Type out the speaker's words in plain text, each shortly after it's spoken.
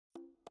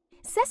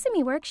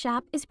Sesame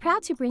Workshop is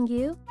proud to bring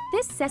you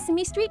this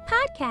Sesame Street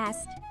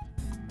podcast.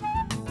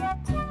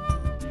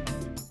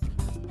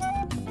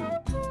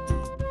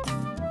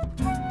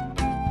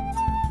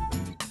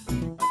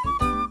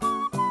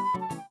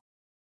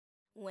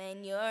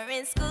 When you're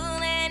in school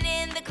and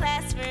in the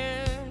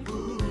classroom,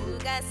 you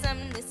got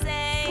something to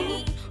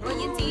say. When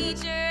your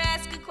teacher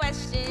asks a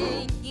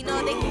question, you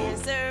know the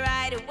answer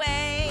right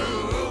away.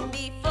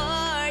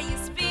 Before you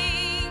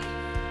speak,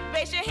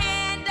 raise your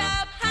hand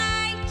up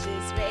high.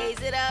 Just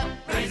raise it up,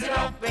 raise it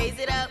up, raise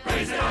it up,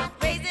 raise it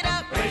up, raise it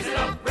up, raise it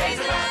up, raise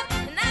it up.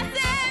 And I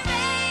said,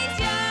 raise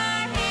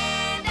your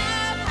hand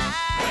up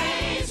high.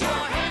 Raise your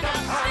hand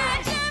up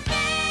high. Stretch your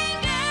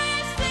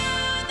fingers to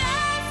the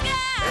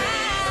sky.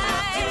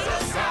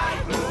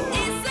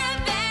 It's a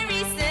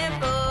very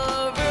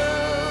simple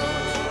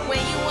rule. When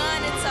you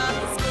want to talk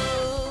in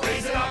school,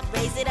 raise it up,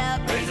 raise it up,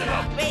 raise it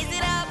up, raise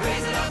it up,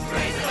 raise it up,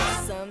 raise it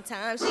up.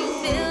 Sometimes you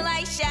feel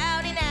like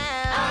shouting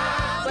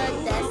out, but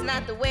that's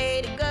not the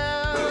way to go.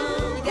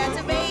 You got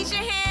to raise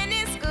your hand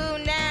in school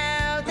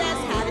now. That's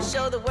how to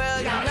show the world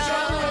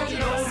you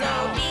know.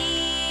 So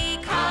be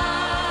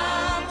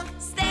calm,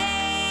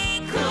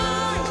 stay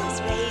cool.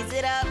 Just raise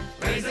it up,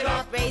 raise it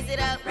up, raise it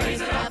up,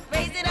 raise it up,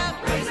 raise it up,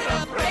 raise it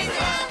up, raise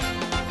it up.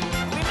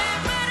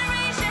 Remember to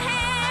raise your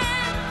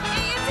hand,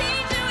 and your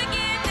teacher will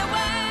give the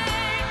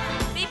word.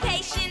 Be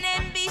patient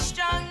and be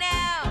strong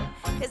now,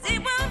 'cause it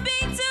won't be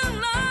too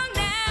long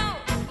now.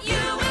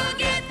 You will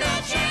get the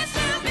chance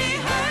to be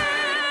heard.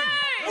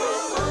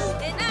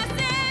 And I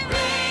said,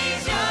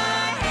 raise your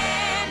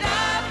hand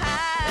up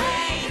high.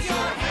 Raise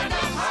your hand up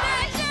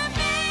high. Stretch your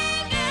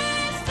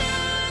fingers to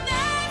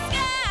the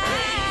sky.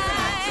 Raise it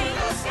up to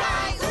the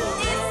sky.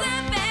 It's a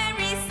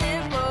very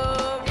simple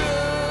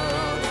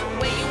rule.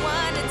 When you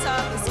want to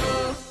talk in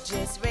school,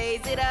 just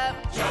raise it up.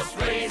 Just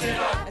raise it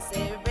up. I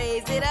said,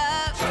 raise it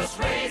up. Just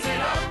raise it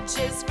up.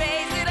 Just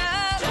raise it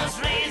up. Just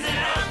raise it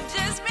up.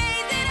 Just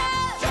raise it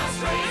up. Just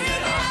raise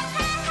it up.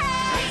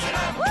 Raise it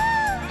up. Woo!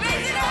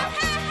 Raise it up.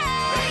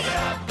 Raise it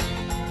up.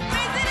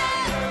 Raise it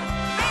up.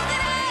 Raise it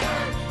up.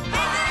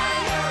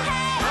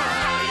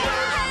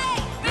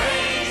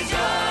 Raise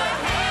your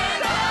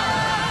hand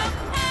up.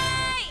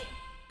 Hey!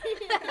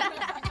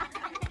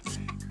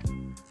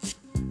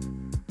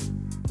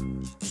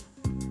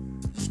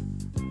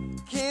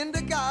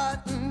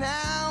 Kindergarten,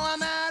 now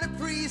I'm out of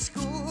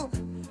preschool.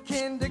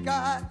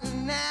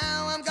 Kindergarten,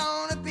 now I'm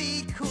gonna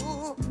be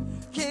cool.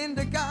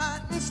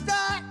 Kindergarten,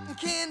 starting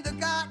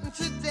kindergarten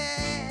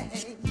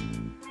today.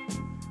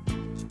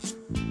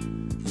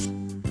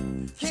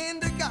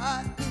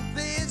 Kindergarten,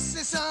 this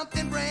is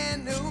something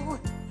brand new.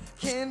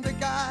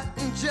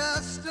 Kindergarten,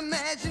 just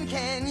imagine,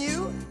 can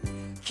you?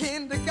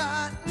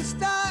 Kindergarten,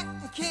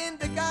 starting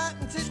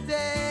kindergarten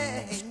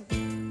today.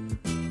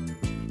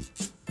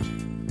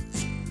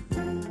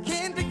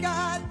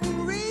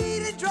 Kindergarten,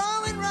 reading,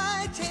 drawing,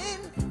 writing.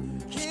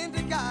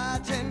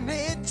 Kindergarten,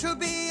 it'll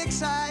be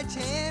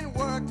exciting.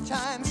 Work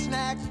time,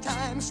 snack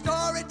time,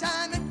 story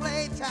time, and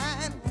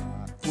playtime.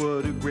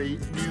 What a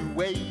great new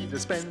way to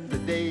spend the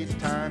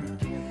daytime.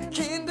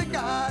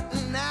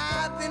 Kindergarten,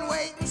 I've been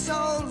waiting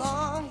so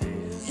long.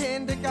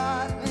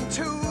 Kindergarten,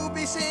 to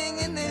be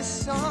singing this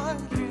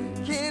song.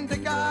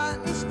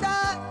 Kindergarten,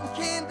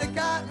 starting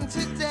kindergarten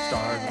today.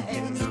 Starting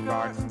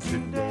kindergarten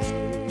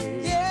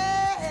today.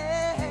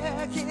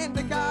 Yeah,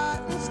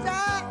 kindergarten,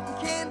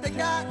 starting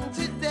kindergarten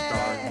today.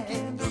 Starting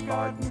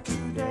kindergarten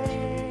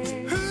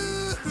today.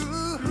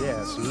 Ooh,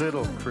 Yes,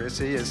 little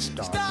Chrissy is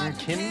starting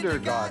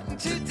kindergarten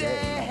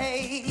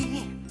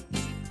today.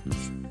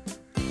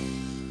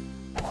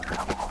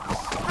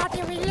 How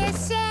do we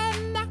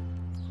listen?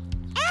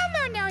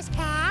 Elmo knows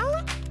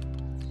how.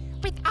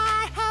 With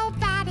our whole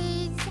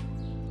bodies.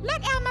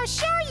 Let Elmo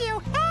show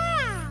you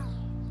how.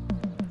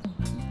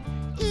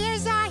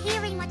 Ears are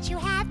hearing what you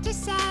have to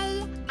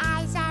say.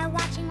 Eyes are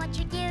watching what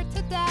you do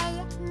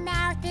today.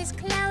 Mouth is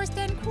closed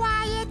and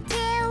quiet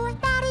too.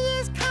 Body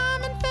is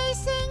calm and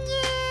facing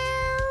you.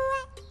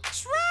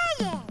 Try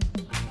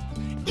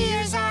it.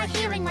 Ears are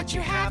hearing what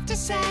you have to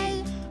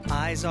say.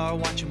 Eyes are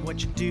watching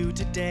what you do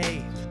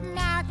today.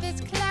 Mouth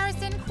is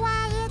closed and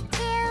quiet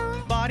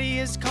too. Body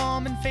is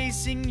calm and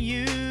facing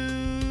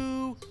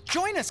you.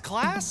 Join us,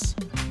 class.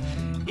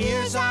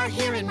 Ears are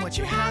hearing what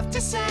you have to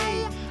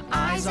say.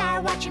 Eyes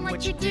are watching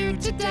what you do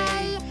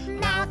today.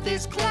 Mouth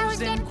is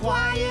closed and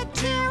quiet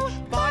too.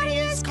 Body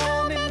is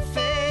calm and facing